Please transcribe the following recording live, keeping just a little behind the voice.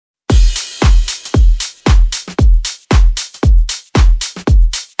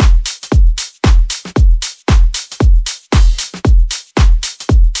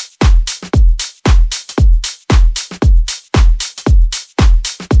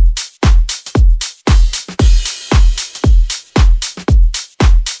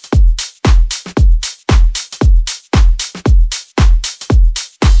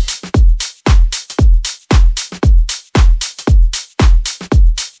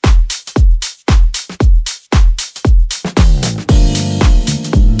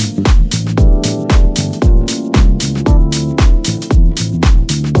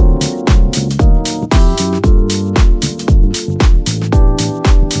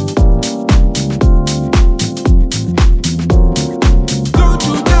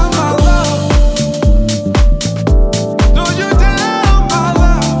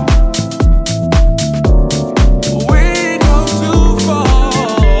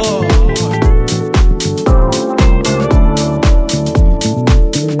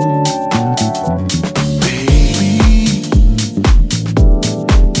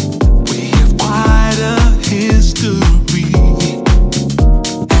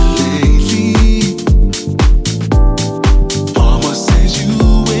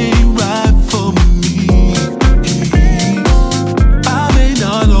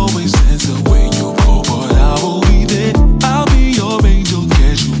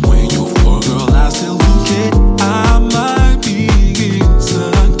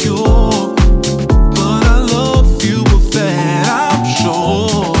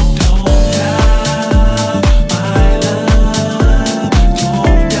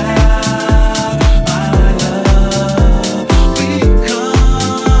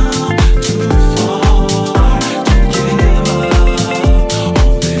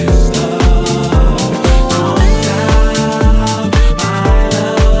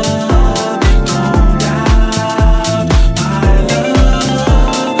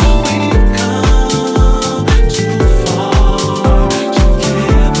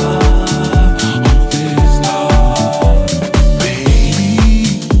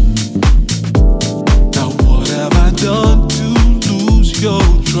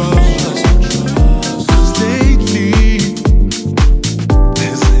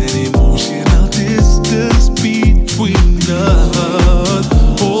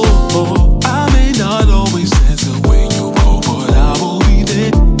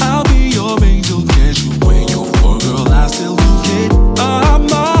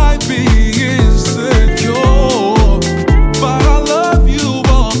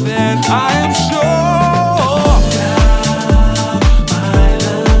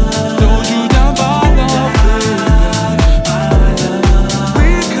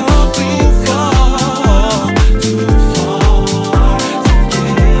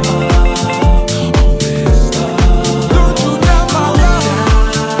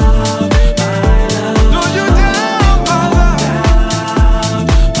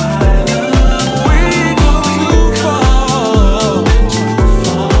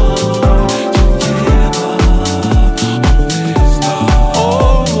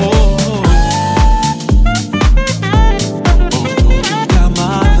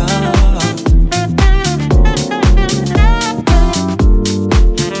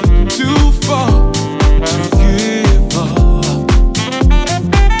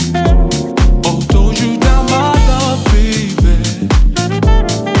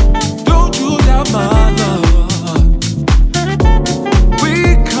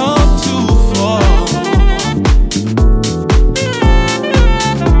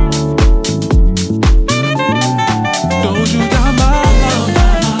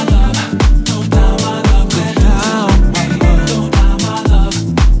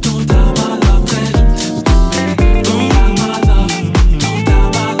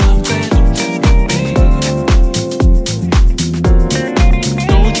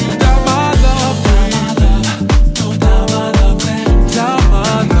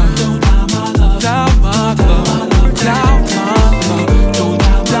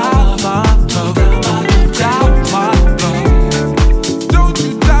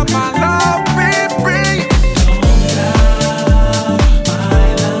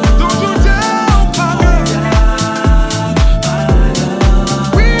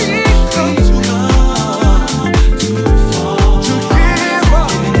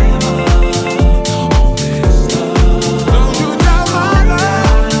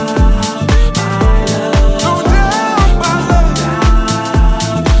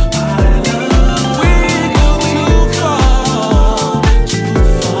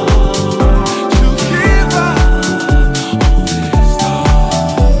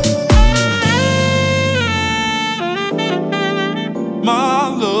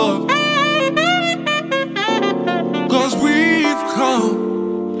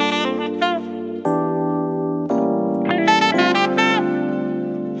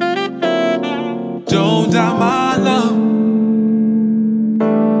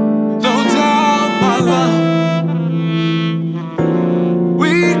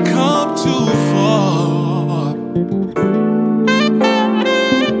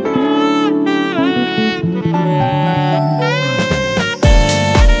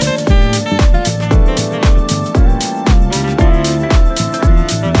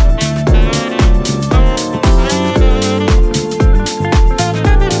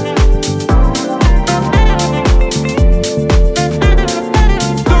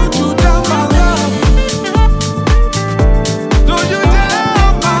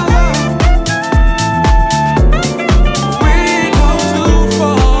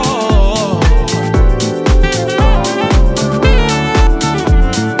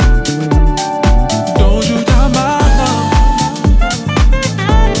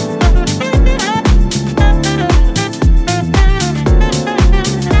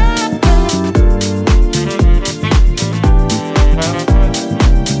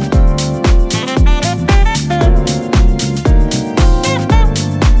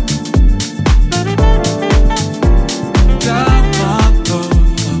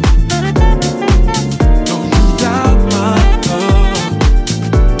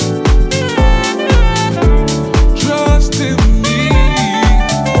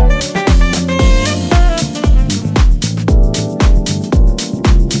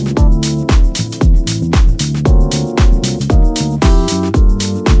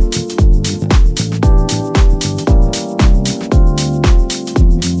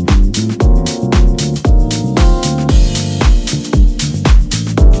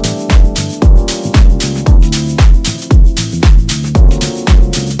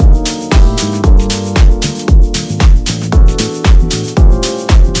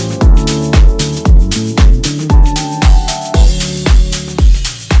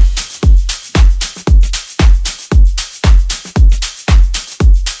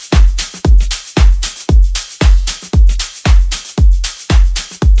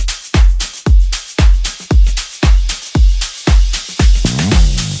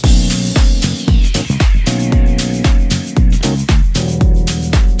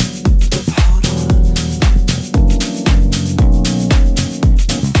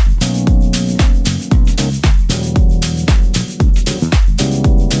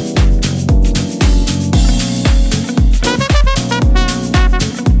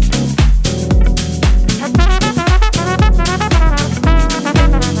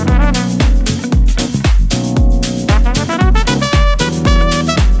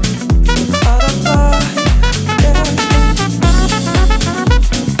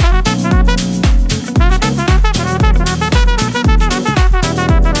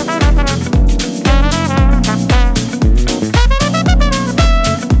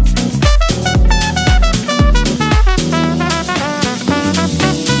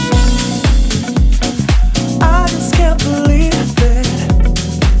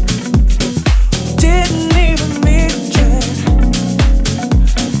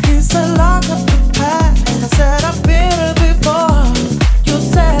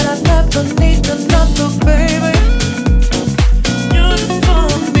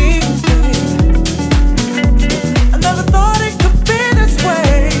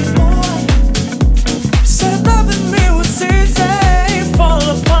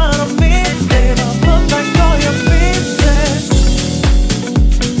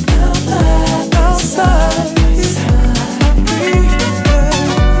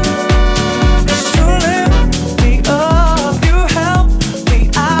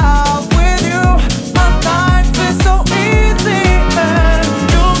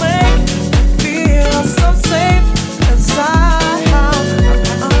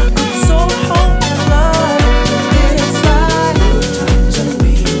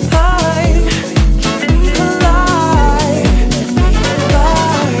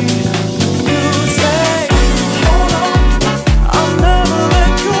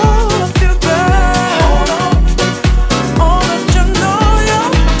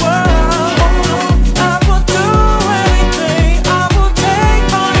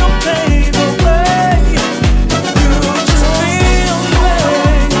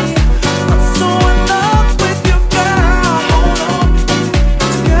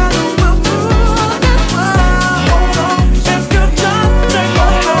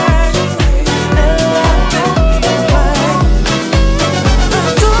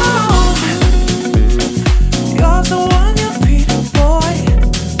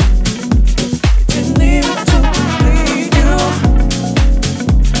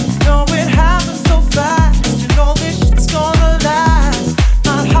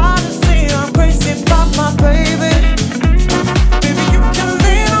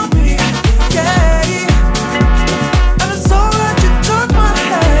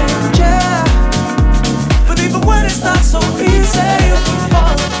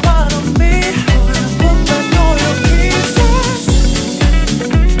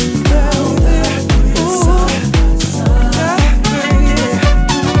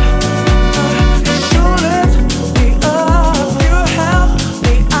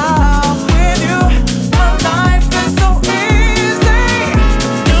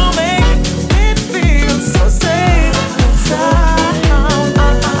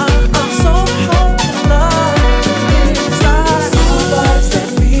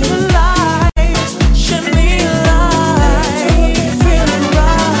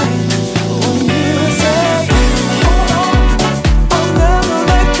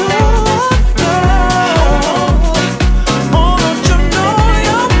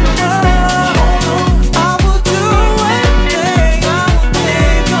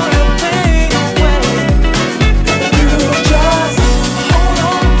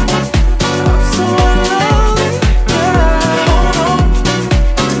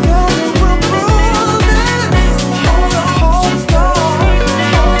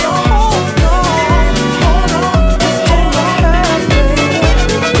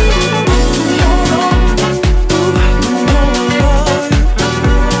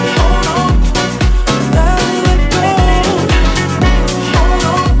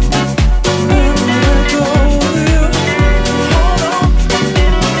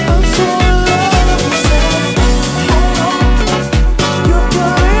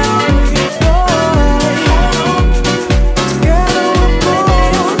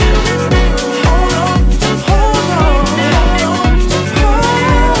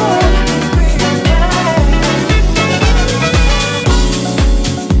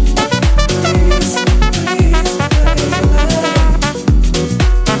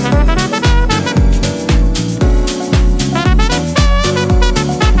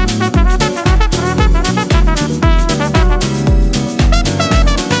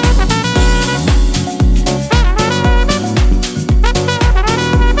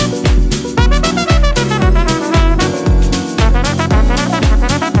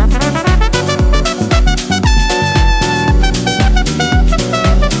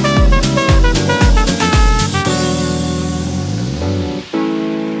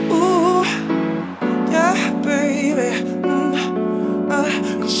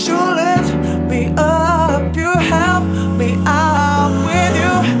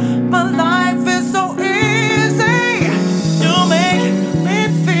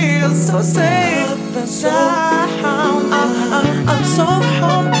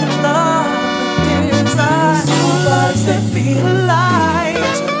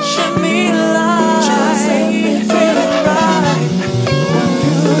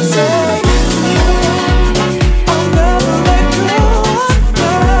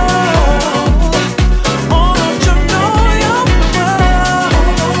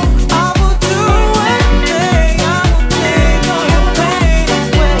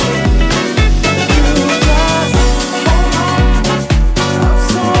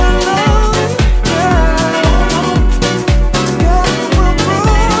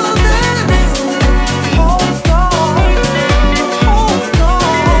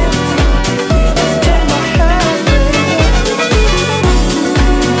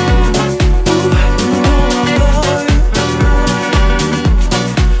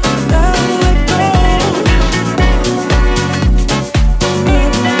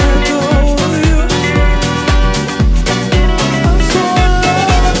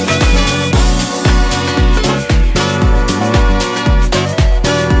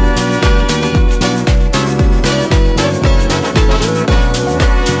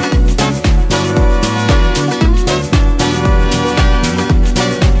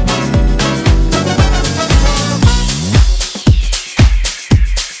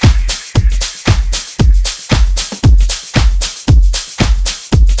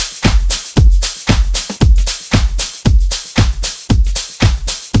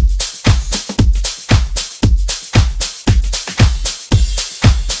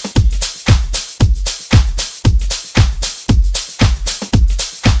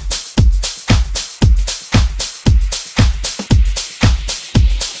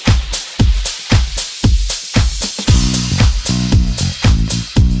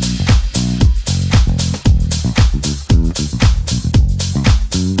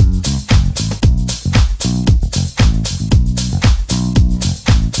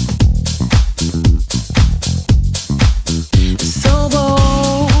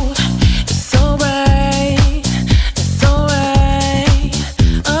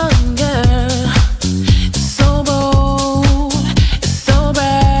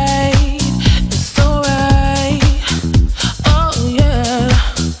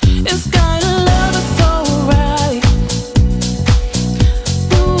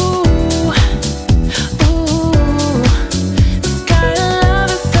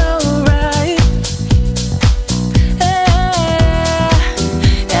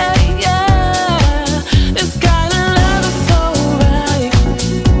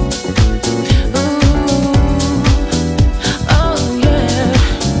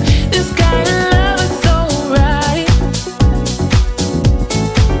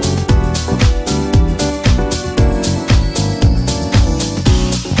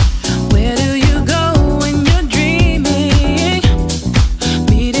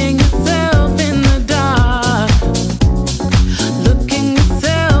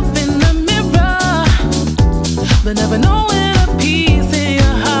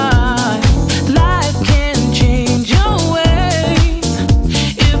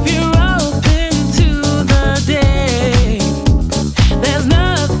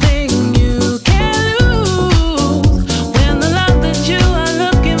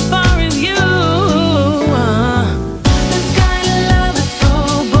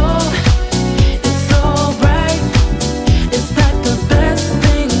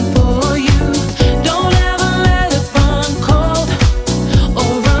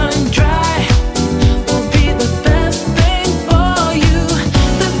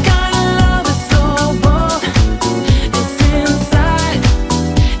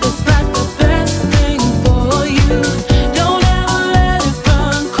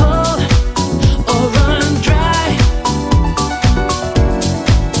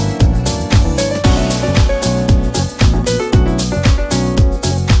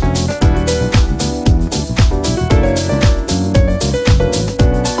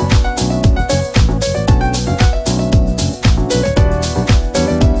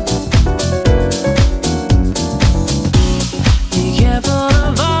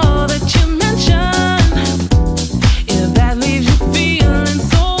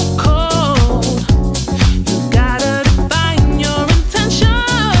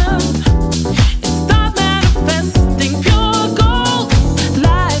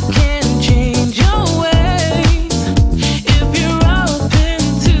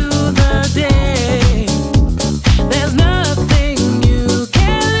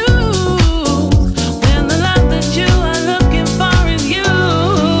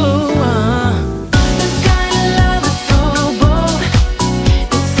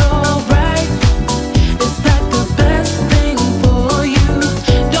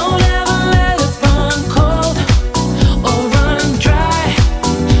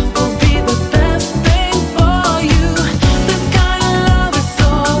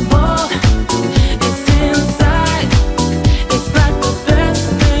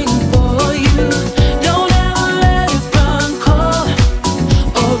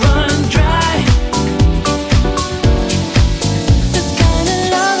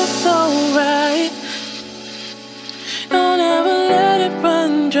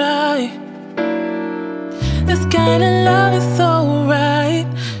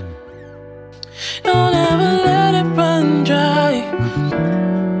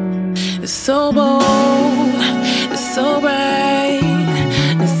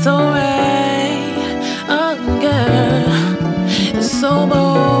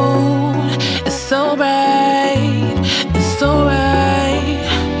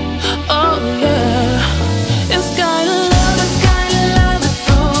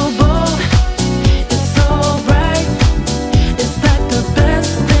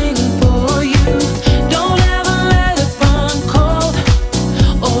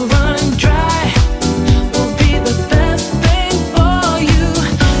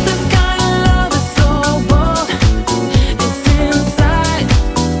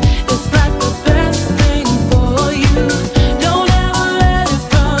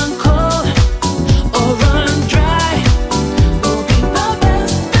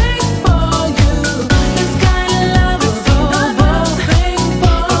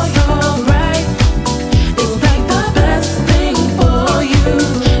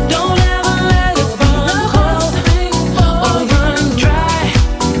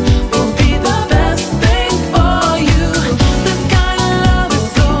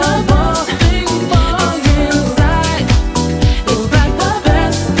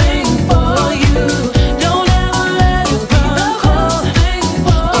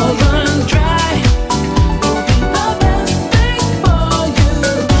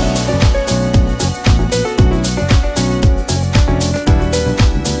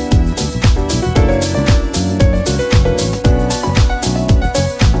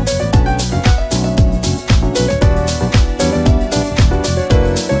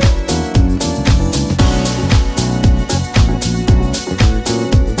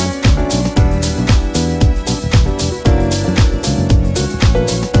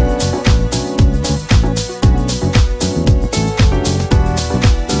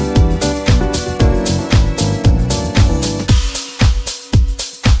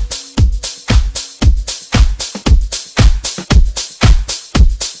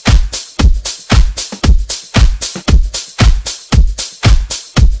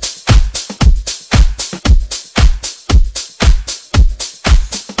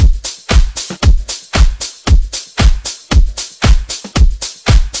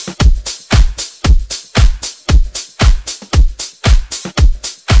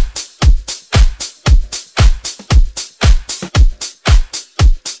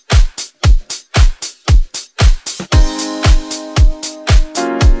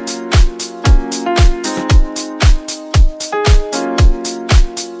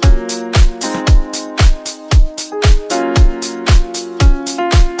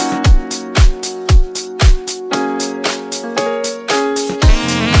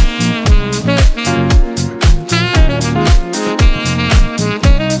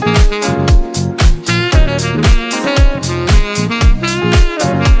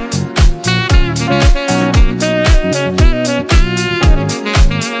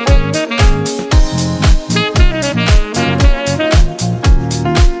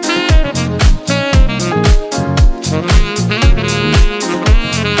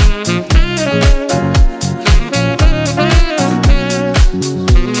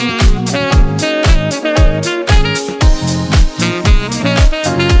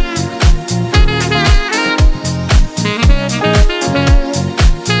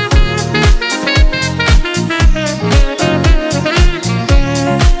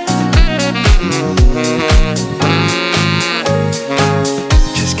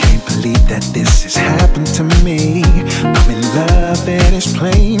to me. I'm in love and it's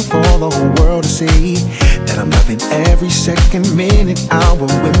plain for the whole world to see that I'm loving every second, minute, hour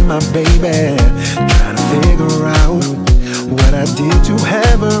with my baby. Trying to figure out what I did to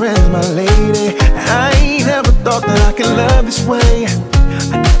have her as my lady. I ain't never thought that I could love this way.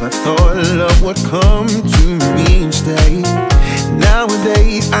 I never thought love would come to me and stay.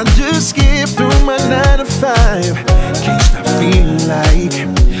 Nowadays I just skip through my 9 to 5. Can't stop feeling like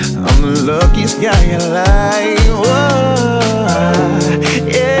I'm the luckiest guy alive. Whoa,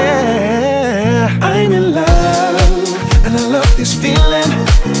 yeah, I'm in love and I love this feeling.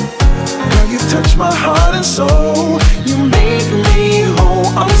 Girl, you touch my heart and soul. You make me whole.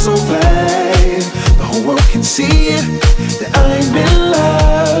 I'm so glad the whole world can see it, that I'm in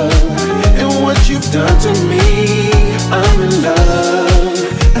love. And what you've done to me, I'm in love.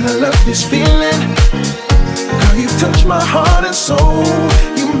 And I love this feeling. Girl, you touch my heart and soul.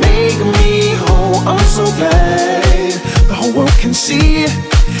 You make me whole. I'm so glad the whole world can see it,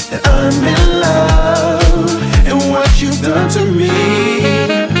 that I'm in love. And what you've done to me.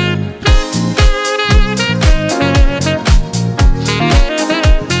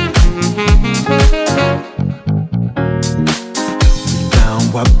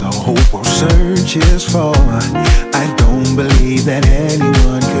 What the whole world searches for, I don't believe that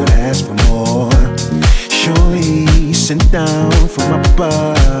anyone could ask for more. Surely sent down from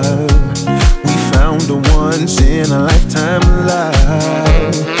above, we found the once in a lifetime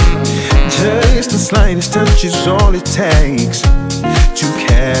love. Just the slightest touch is all it takes to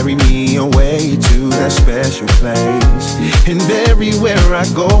carry me away to that special place. And everywhere I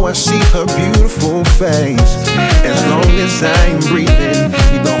go, I see her beautiful face. As long as I'm breathing,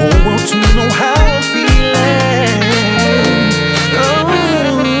 need the whole world to know how I'm feeling. Oh,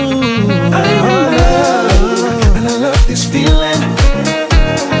 I'm in love, and I love this feeling.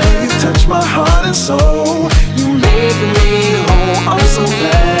 You touch my heart and soul. You make me whole. I'm so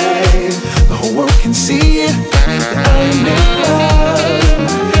glad the whole world can see it, that I'm in love.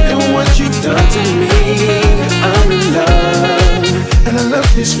 And what you've done to me, I'm in love. And I love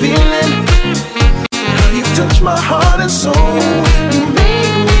this feeling. Girl, you touch my heart and soul. You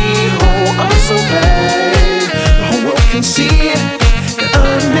make me whole. I'm so glad the whole world can see it, that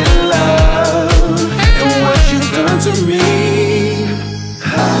I'm in love. And what you've done to me.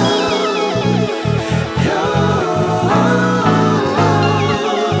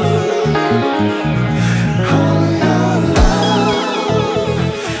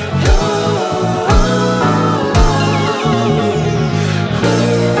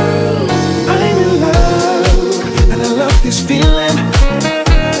 Feeling,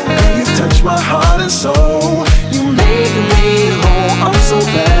 girl, you touch my heart and soul. You make me whole. I'm so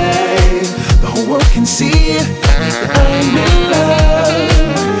glad the whole world can see it, that I'm in love.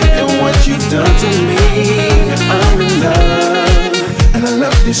 And what you've done to me, I'm in love. And I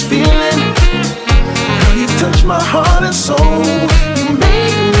love this feeling. Girl, you touch my heart and soul. You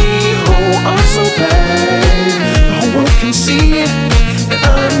make me whole. I'm so glad the whole world can see it, that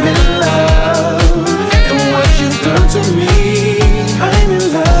I'm in love. And what you've done to me, I'm in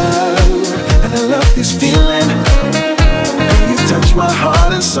love. And I love this feeling. You touch my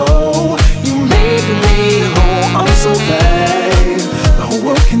heart and soul. You make me whole. I'm so glad the whole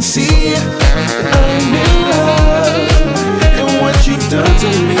world can see it, that I'm in love. And what you've done to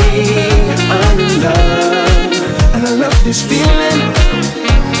me, I'm in love. And I love this feeling.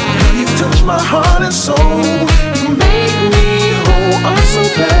 You touch my heart and soul. You make me whole. I'm so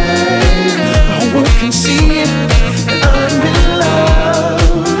glad the whole world can see it, that I'm in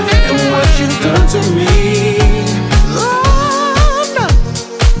love. And what you've done to me, Lord.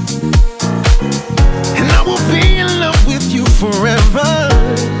 And I will be in love with you forever.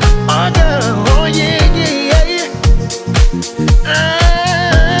 Oh girl, oh yeah, yeah, yeah.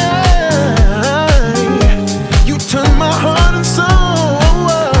 You turn my heart and soul. Oh,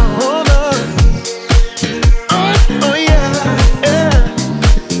 oh, oh, oh yeah.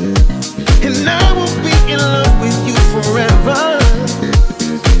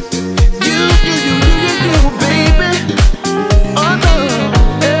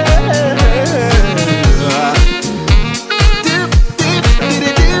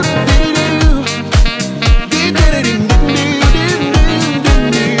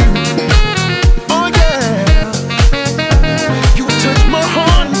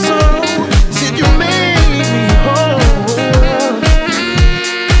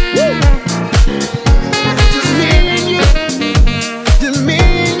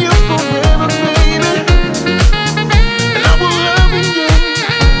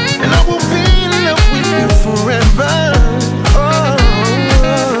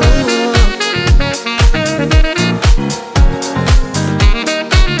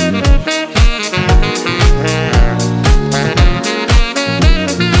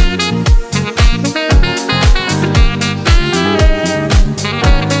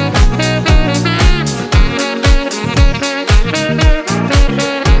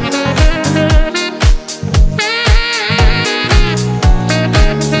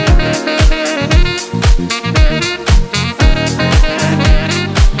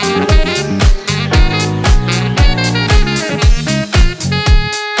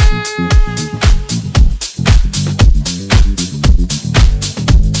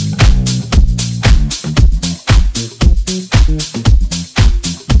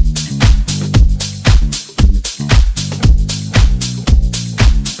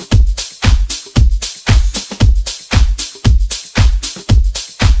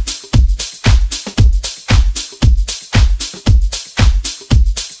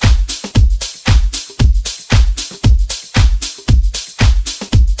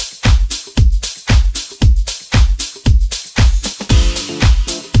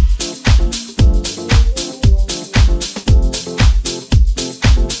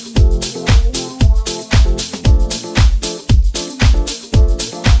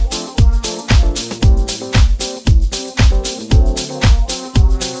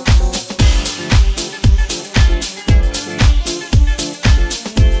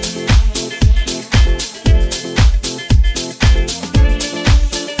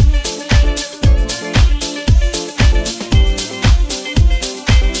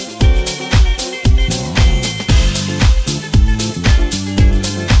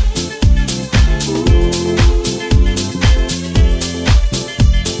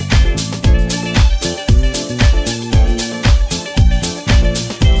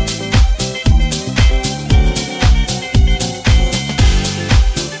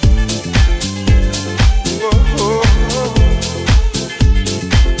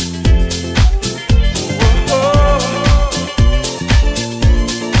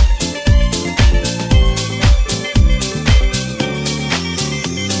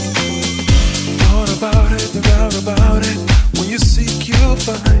 about it. When you seek, you'll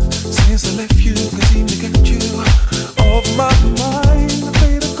find. Since I left you, can seem to get you off my mind. I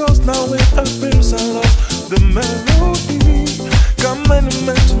paid the cost now it appears I lost the melody. Got many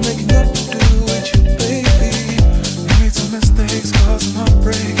men to make nothing to do with you, baby. You made some mistakes, causing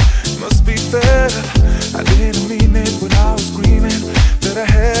heartbreak. Must be fair. I didn't mean it when I was screaming that I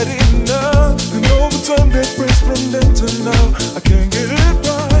had enough. And over time that breaks from then to now. I can't get it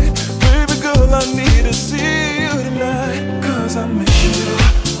right. Baby girl, I need to see you tonight. Cause I miss you,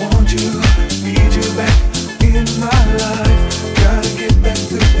 want you, need you back in my life. Gotta get back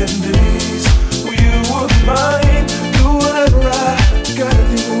to them days when you were mine. Do whatever I gotta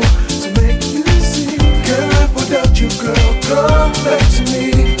do to make you see. Can't live without you, girl, come back to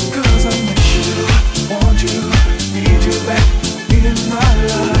me. Cause I miss you, want you, need you back in my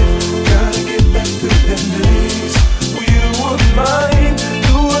life. Gotta get back to them days when you were mine.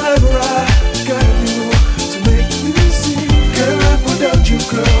 Do whatever I gotta do to make you see. Can't live without you,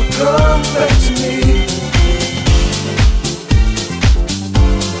 girl, come back to me.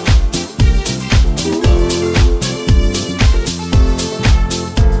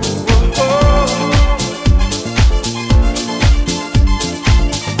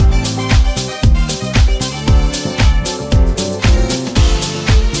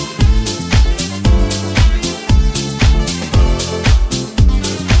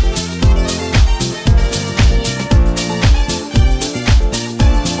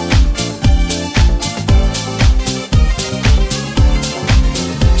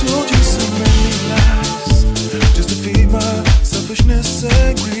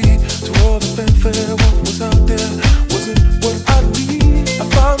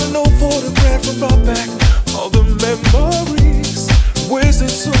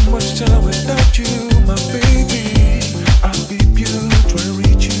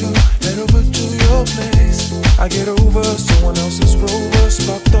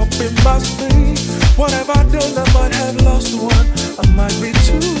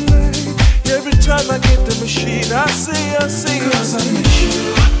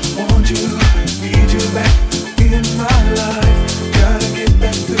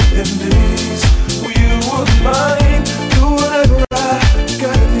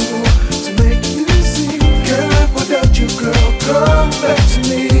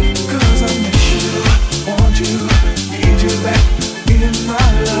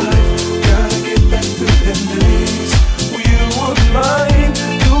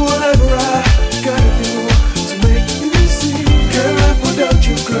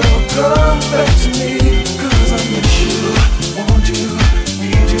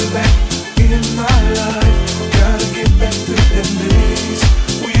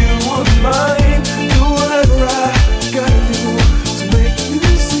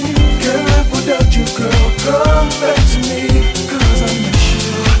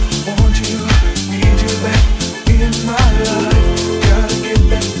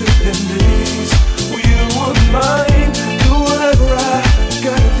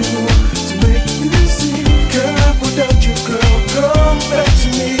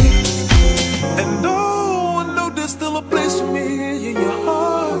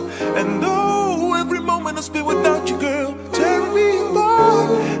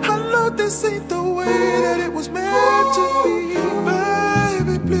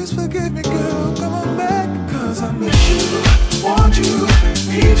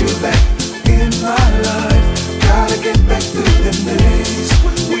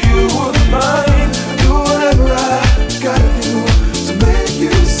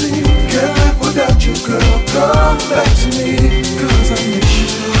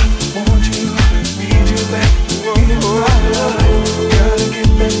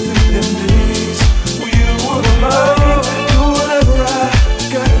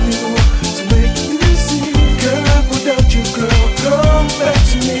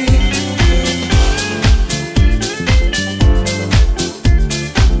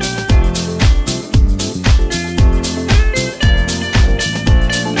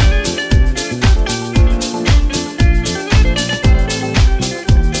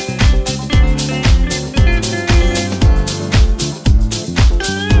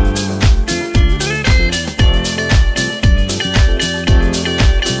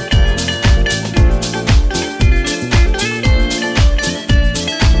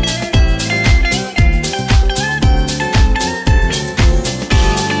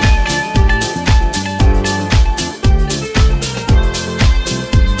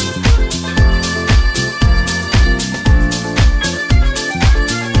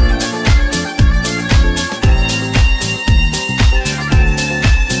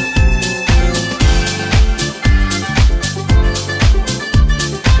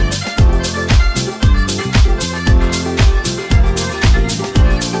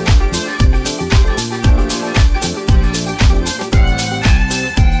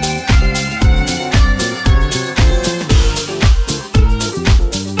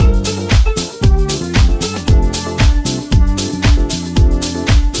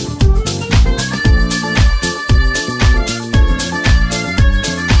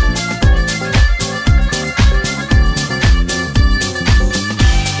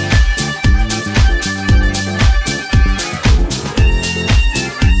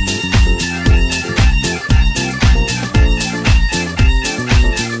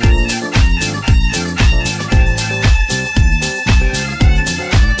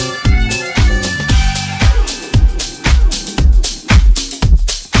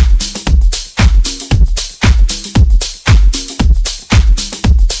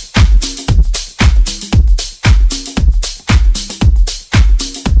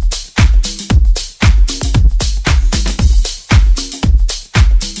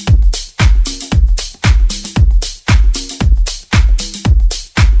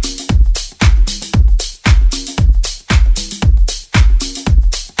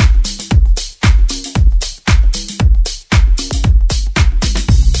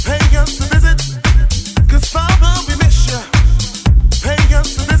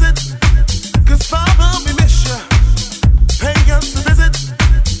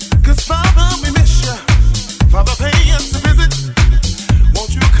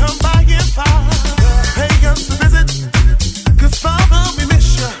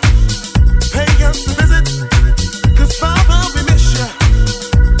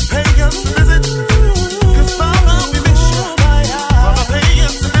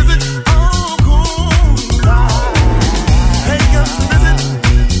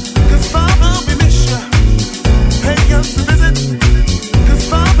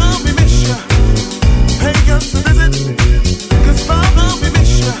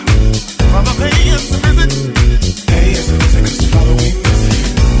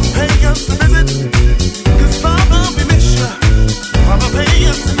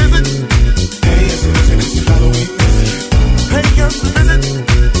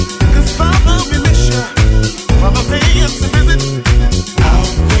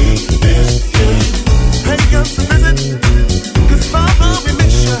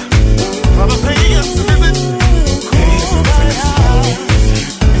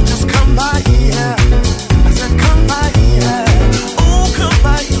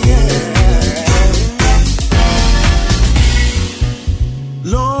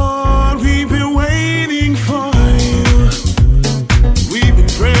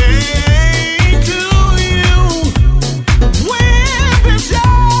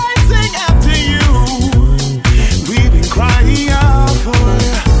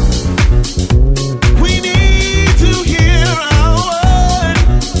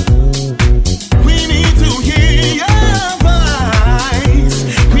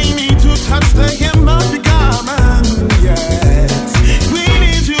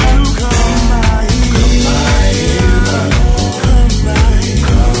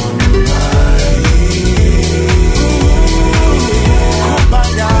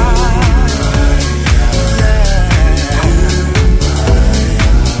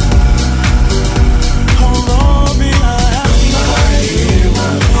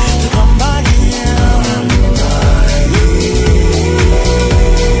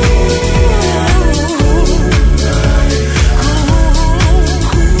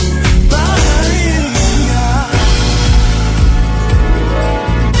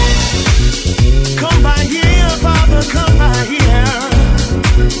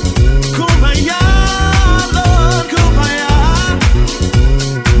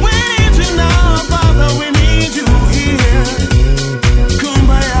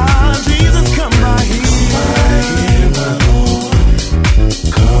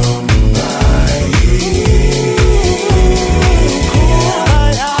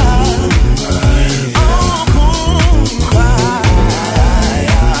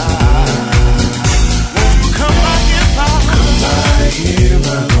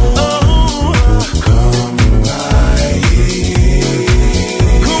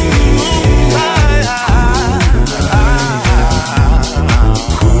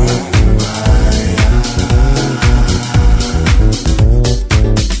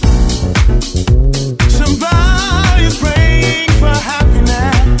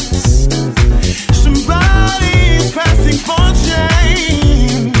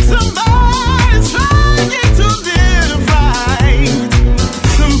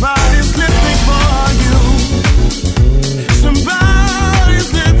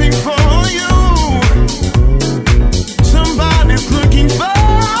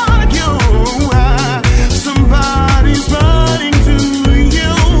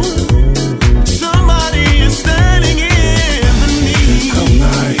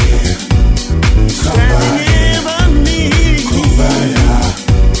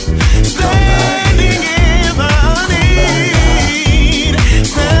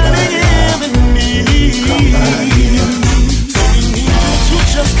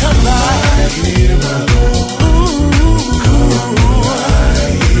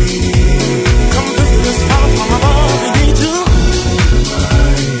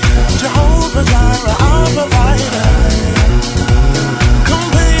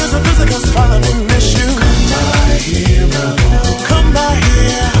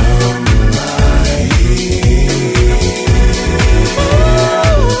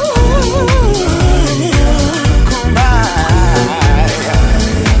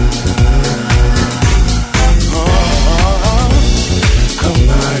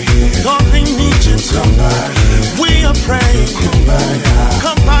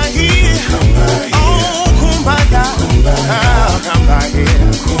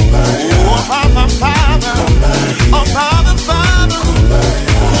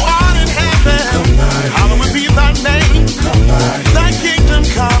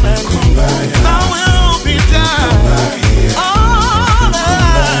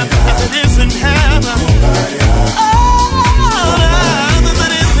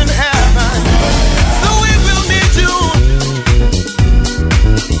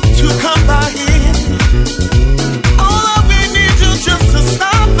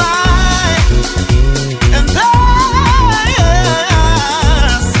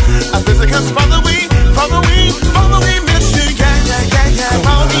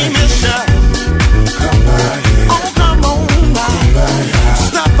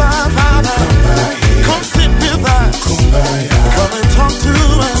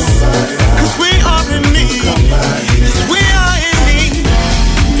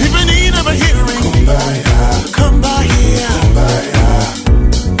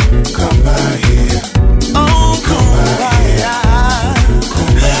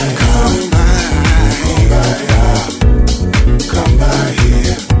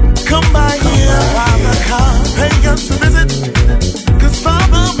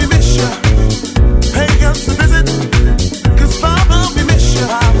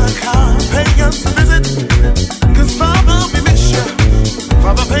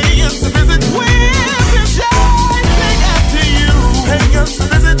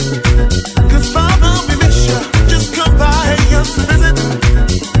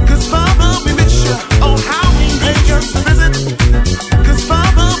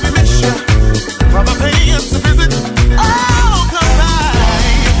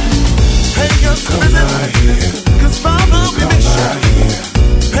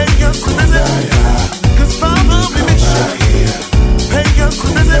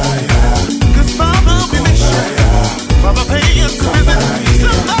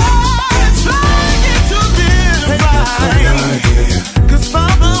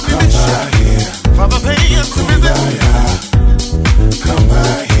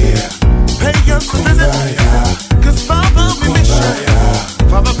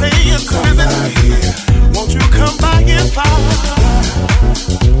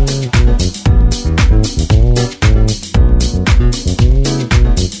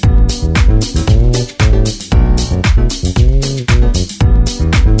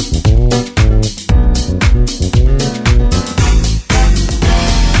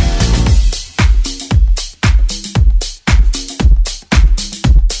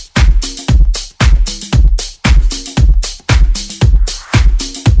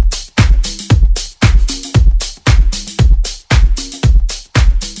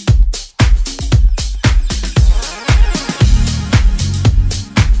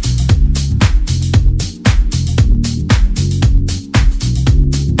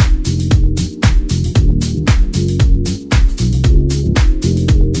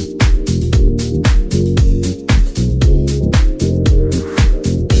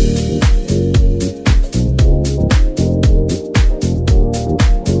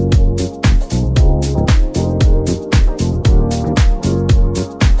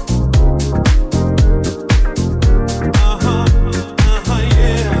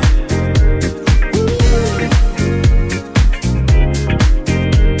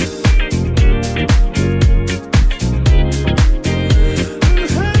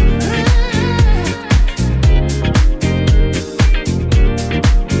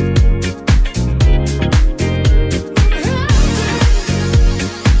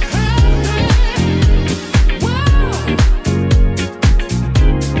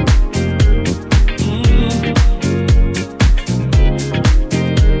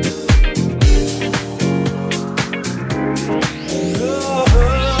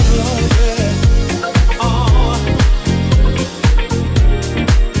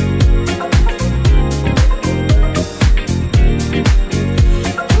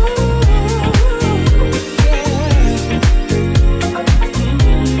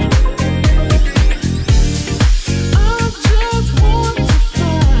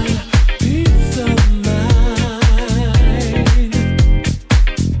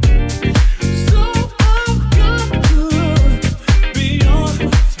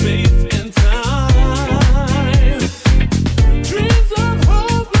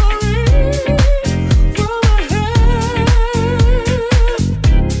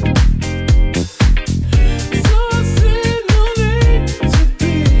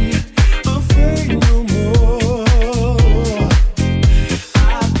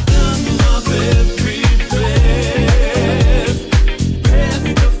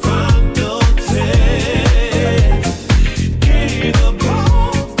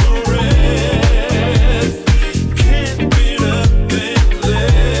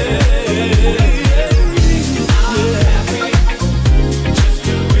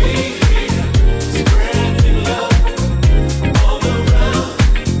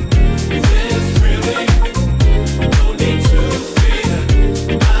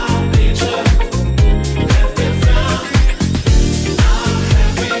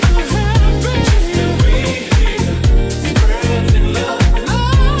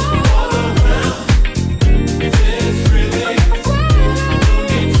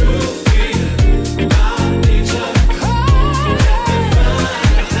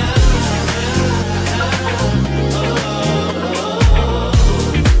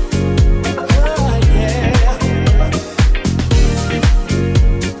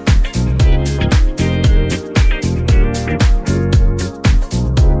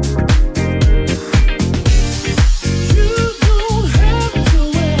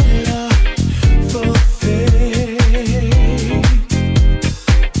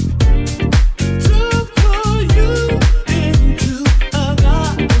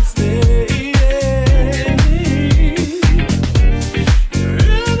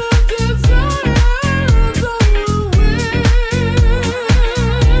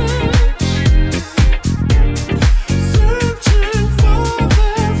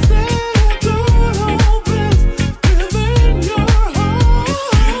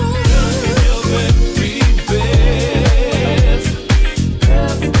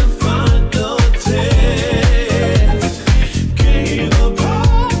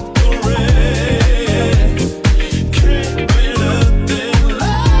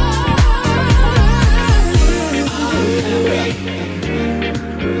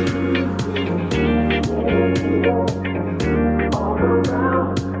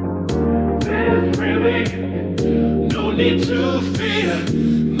 No need to fear,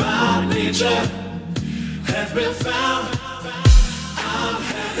 my nature has been found. I'm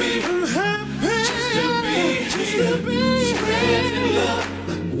happy, just to be spreading love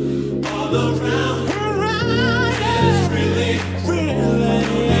all around. It's really, no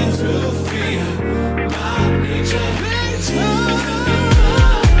need to fear, my nature has been found.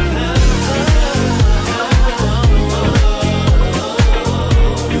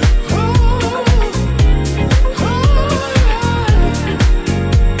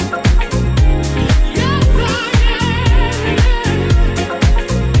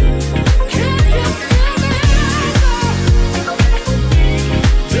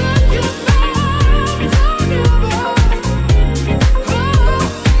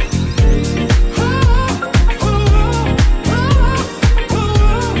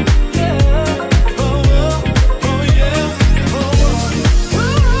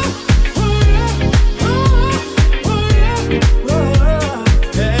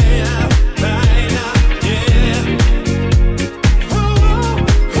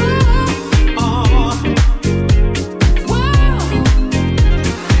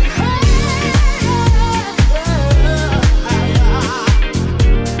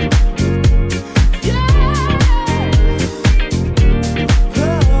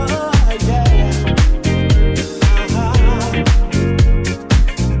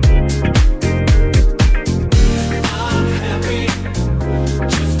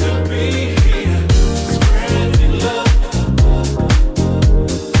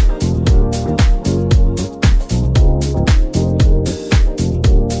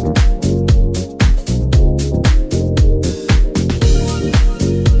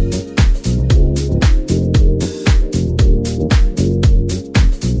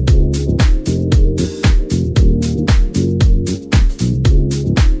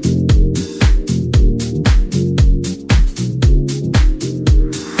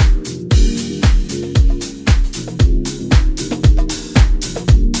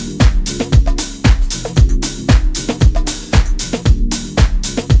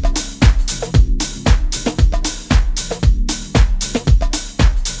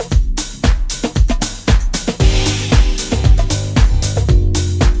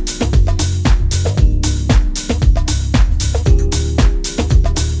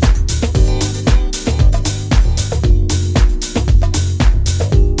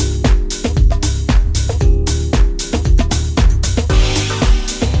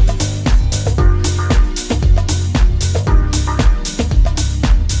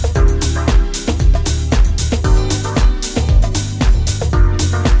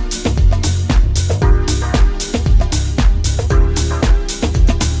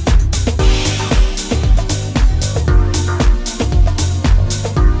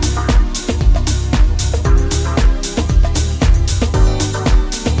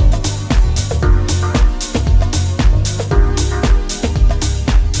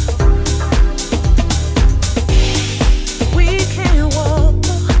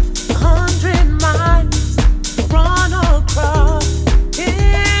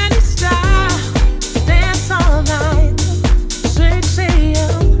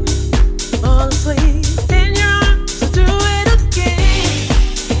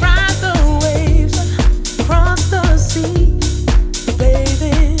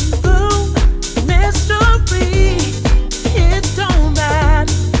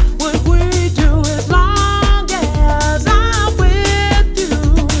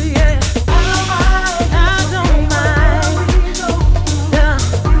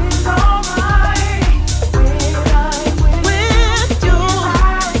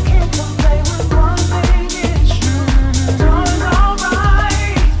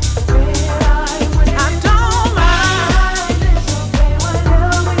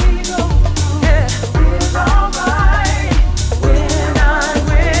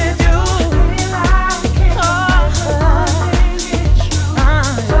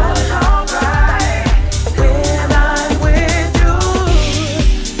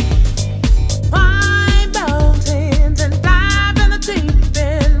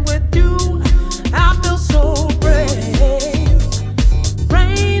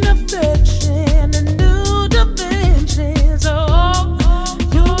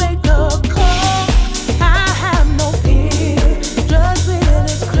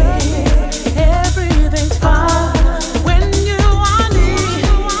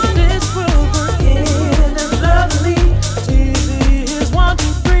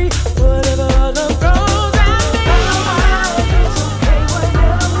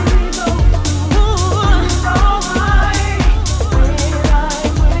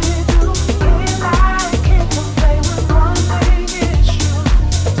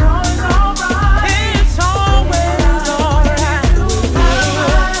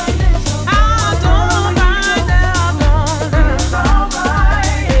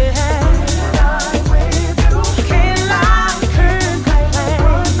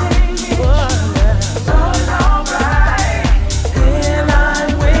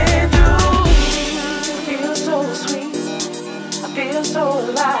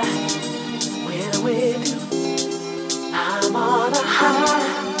 alive when I'm with you. I'm on a high,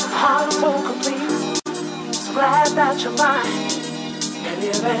 heart is so complete. So glad that you're mine. Every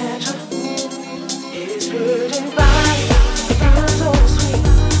adventure is pure divine. Feel so sweet,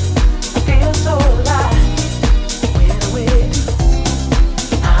 feel so alive when I'm with you.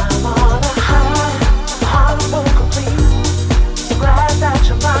 I'm on a high, heart is so complete. So glad that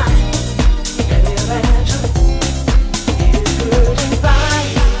you're mine. Every adventure is pure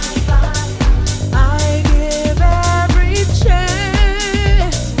divine. I give every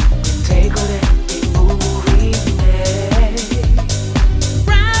chance. Take on every move we make.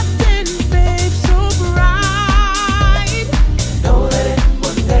 Wrapped in babe so bright.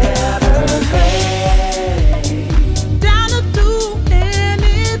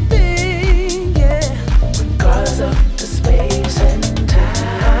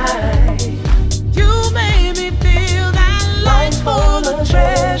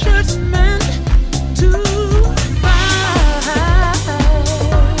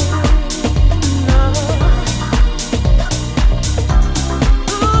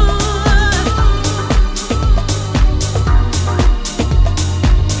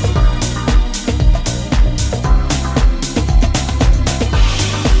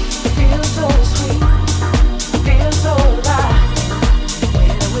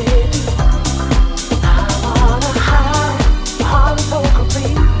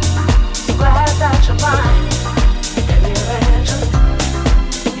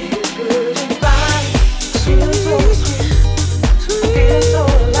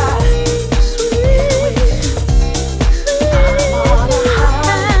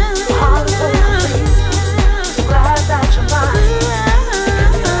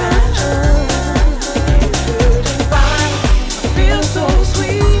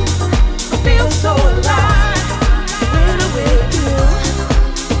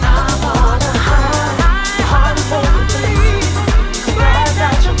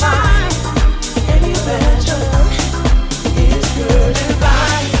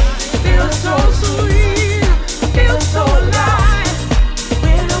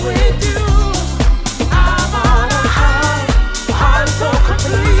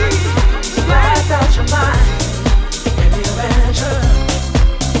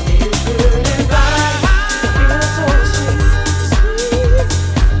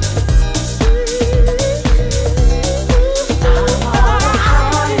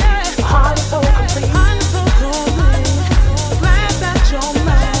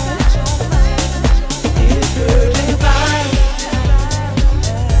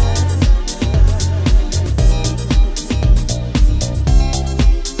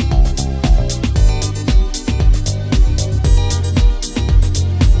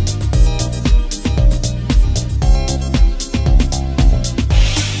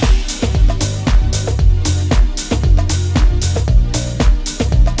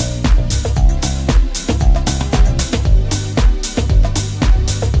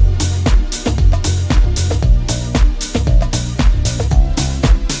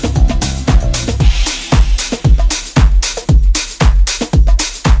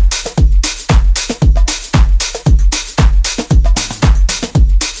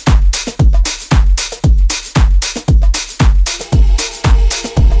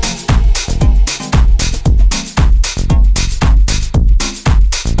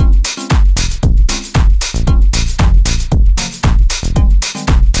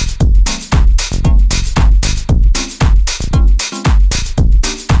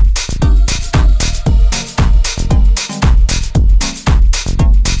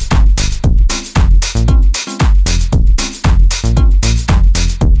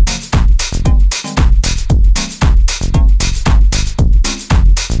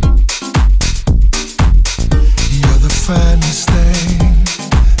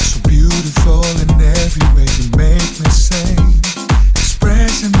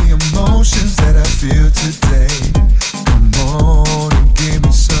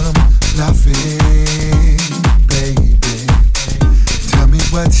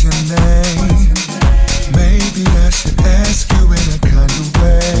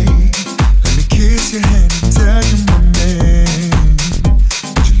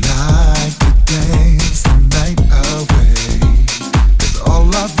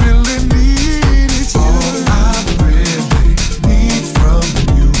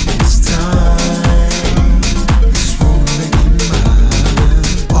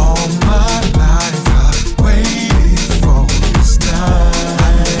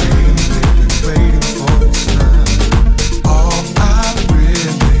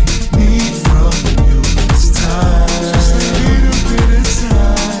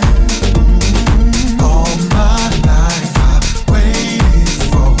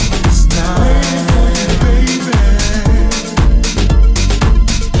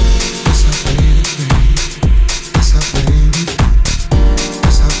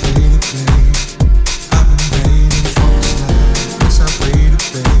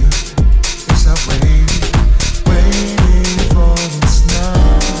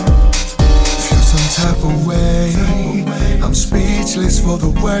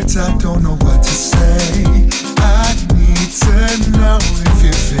 words, I don't know what to say. I need to know if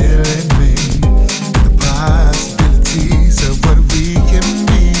you're feeling me. The possibilities of what we can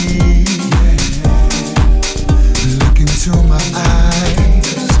be. Look into my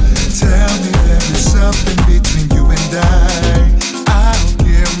eyes. Tell me there is something between you and I. I'll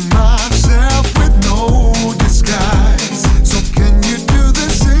give myself with no disguise. So can you do the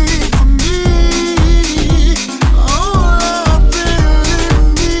same for me? All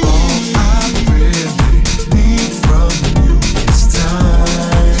I really need from you is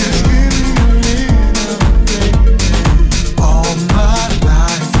time. Just give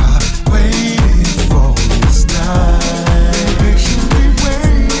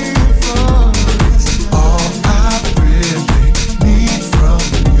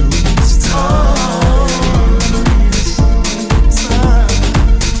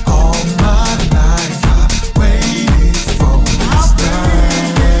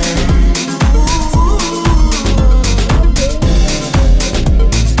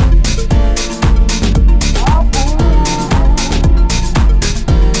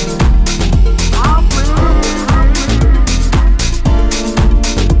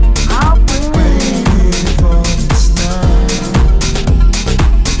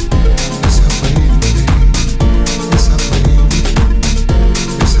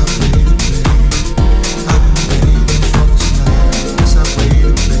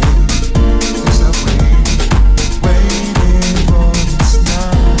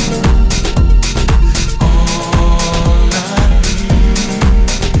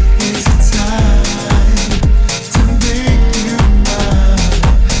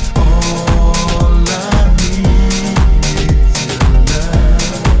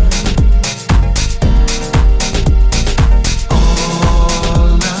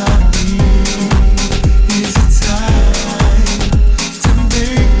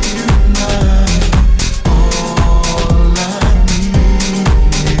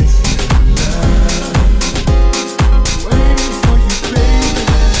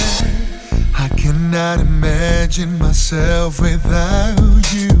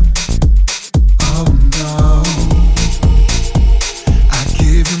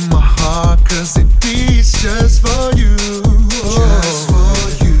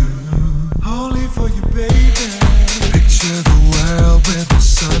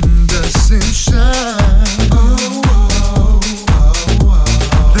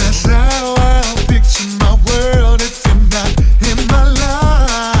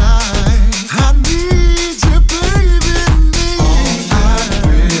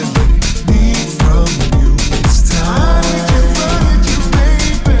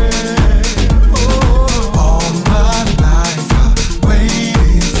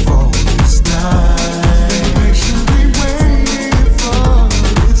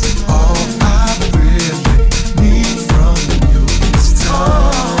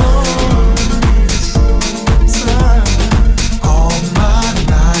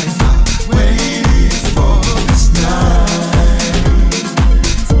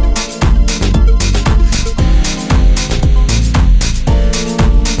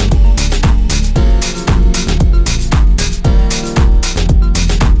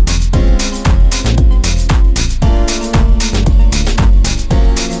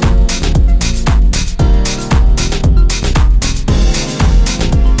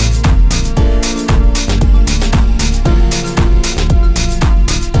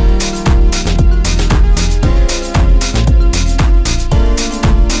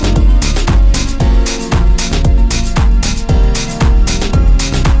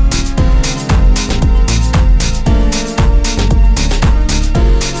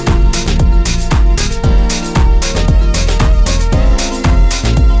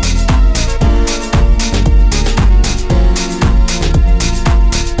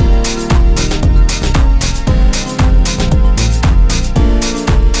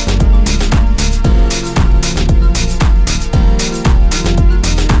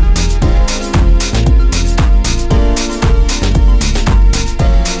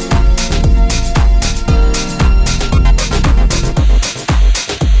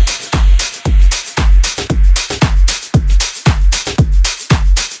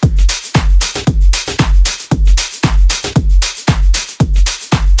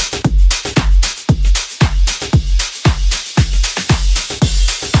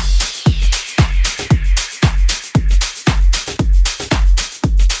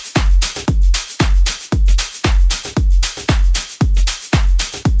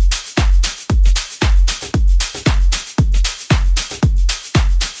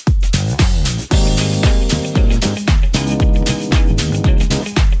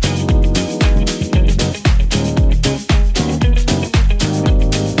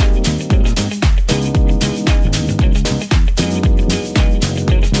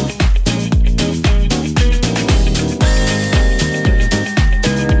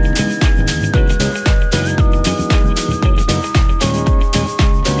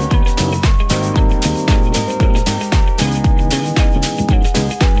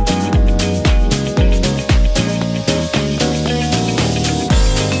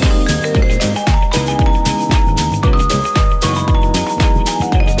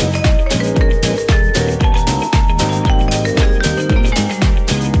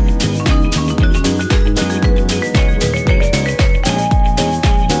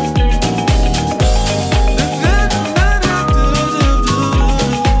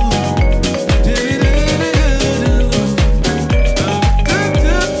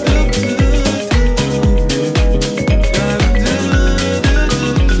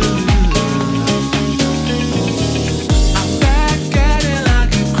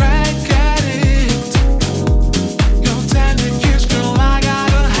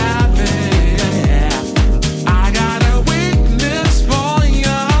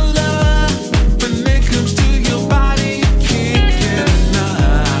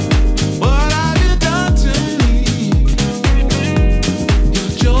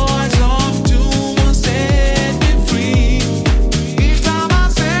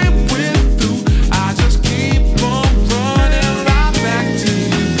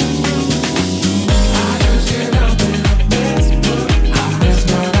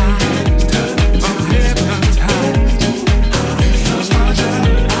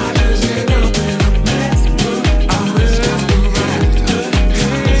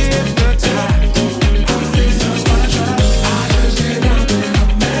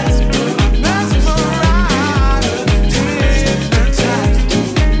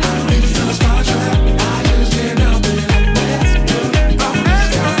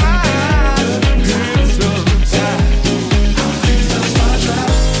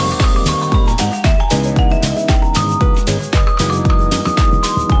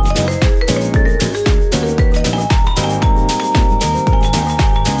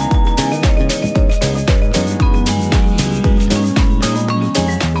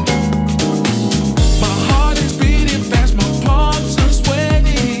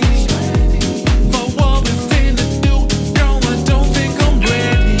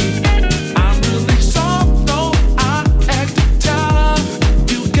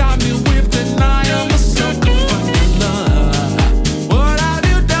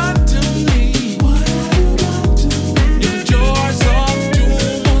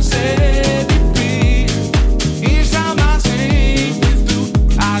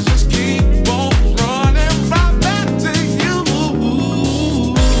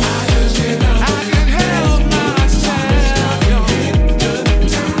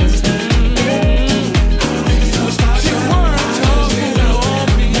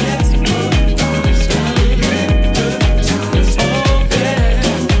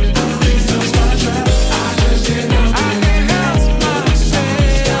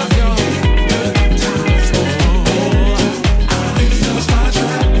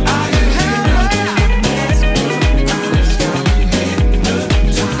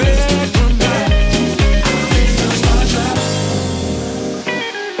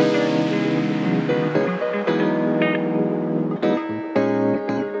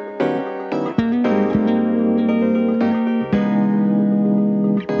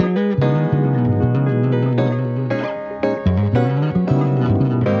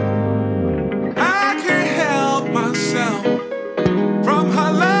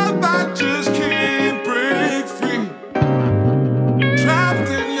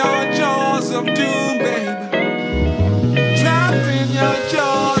of doom, baby. Trapped in your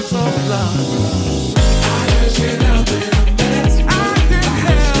jaws of love. I just can't help it.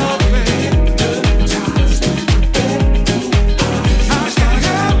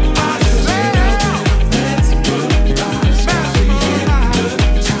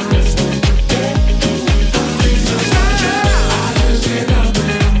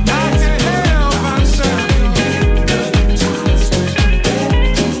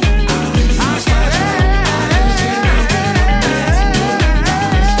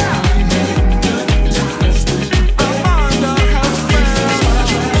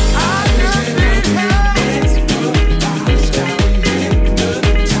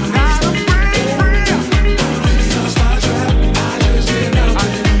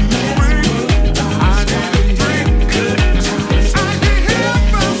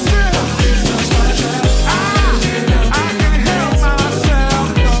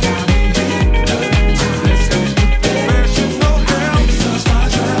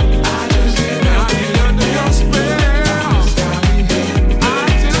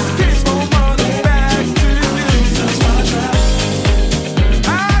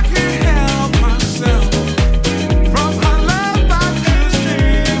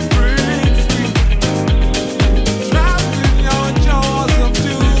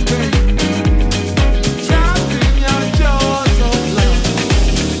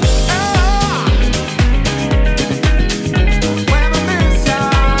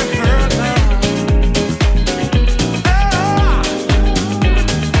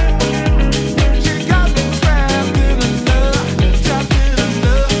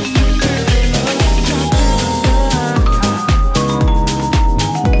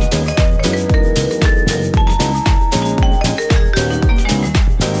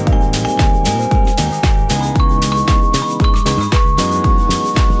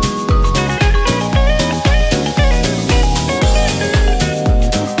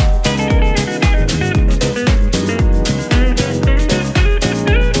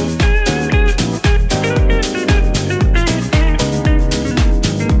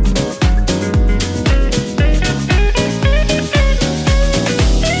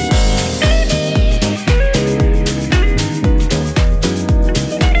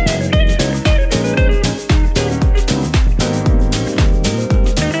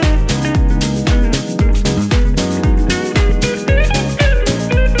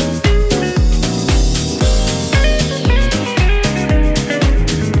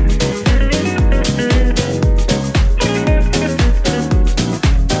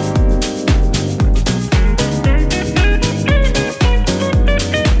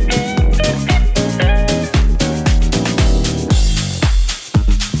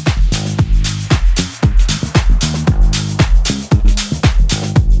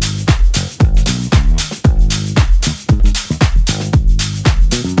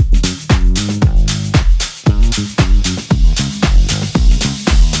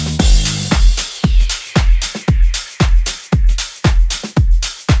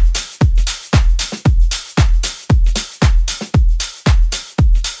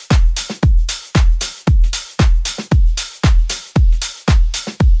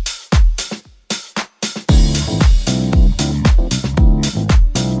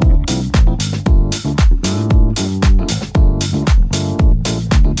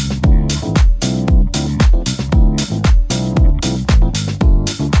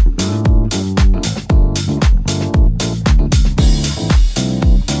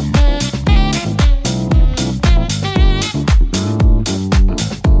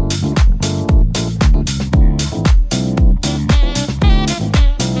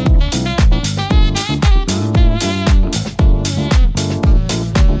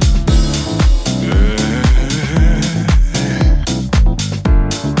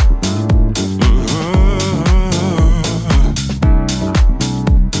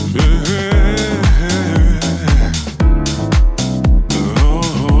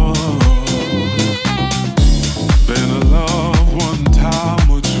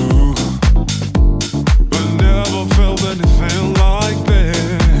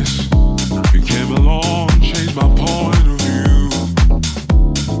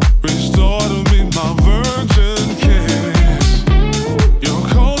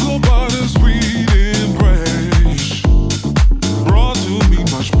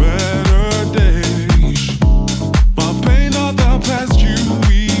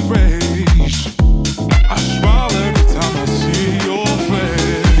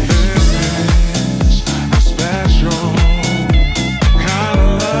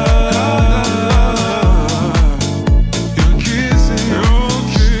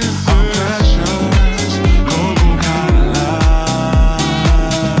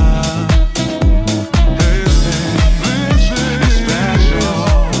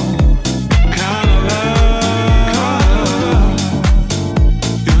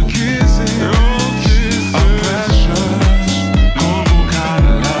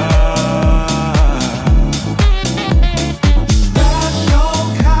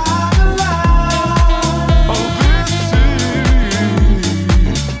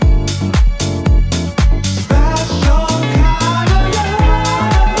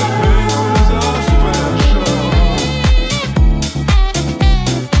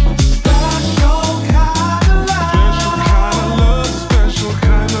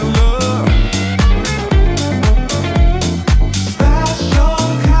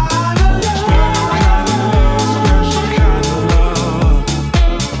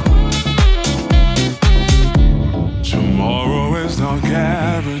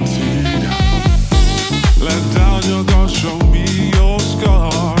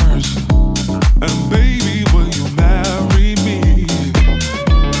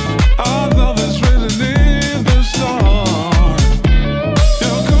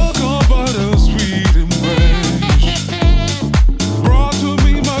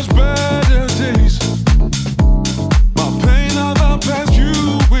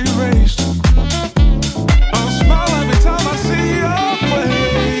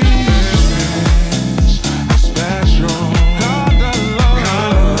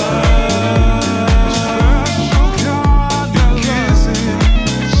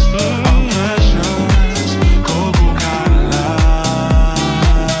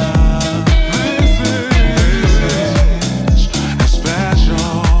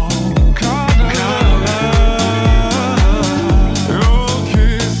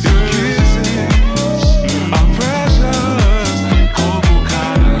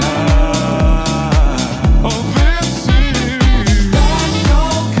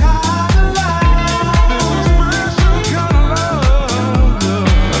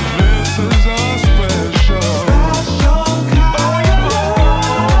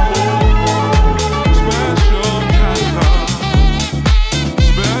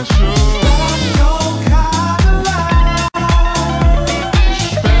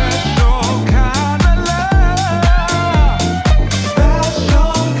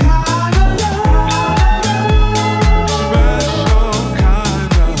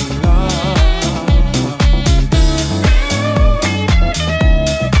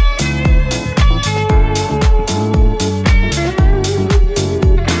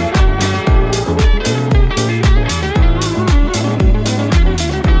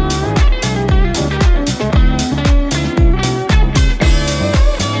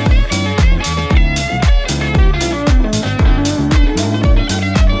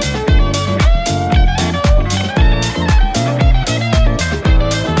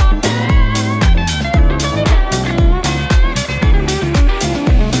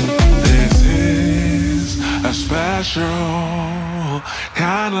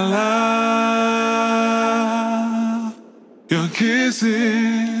 kind of love. Your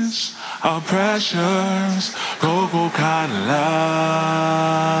kisses are precious, go kind of love.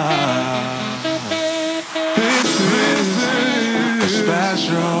 This is a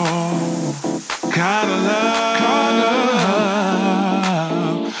special kind of love.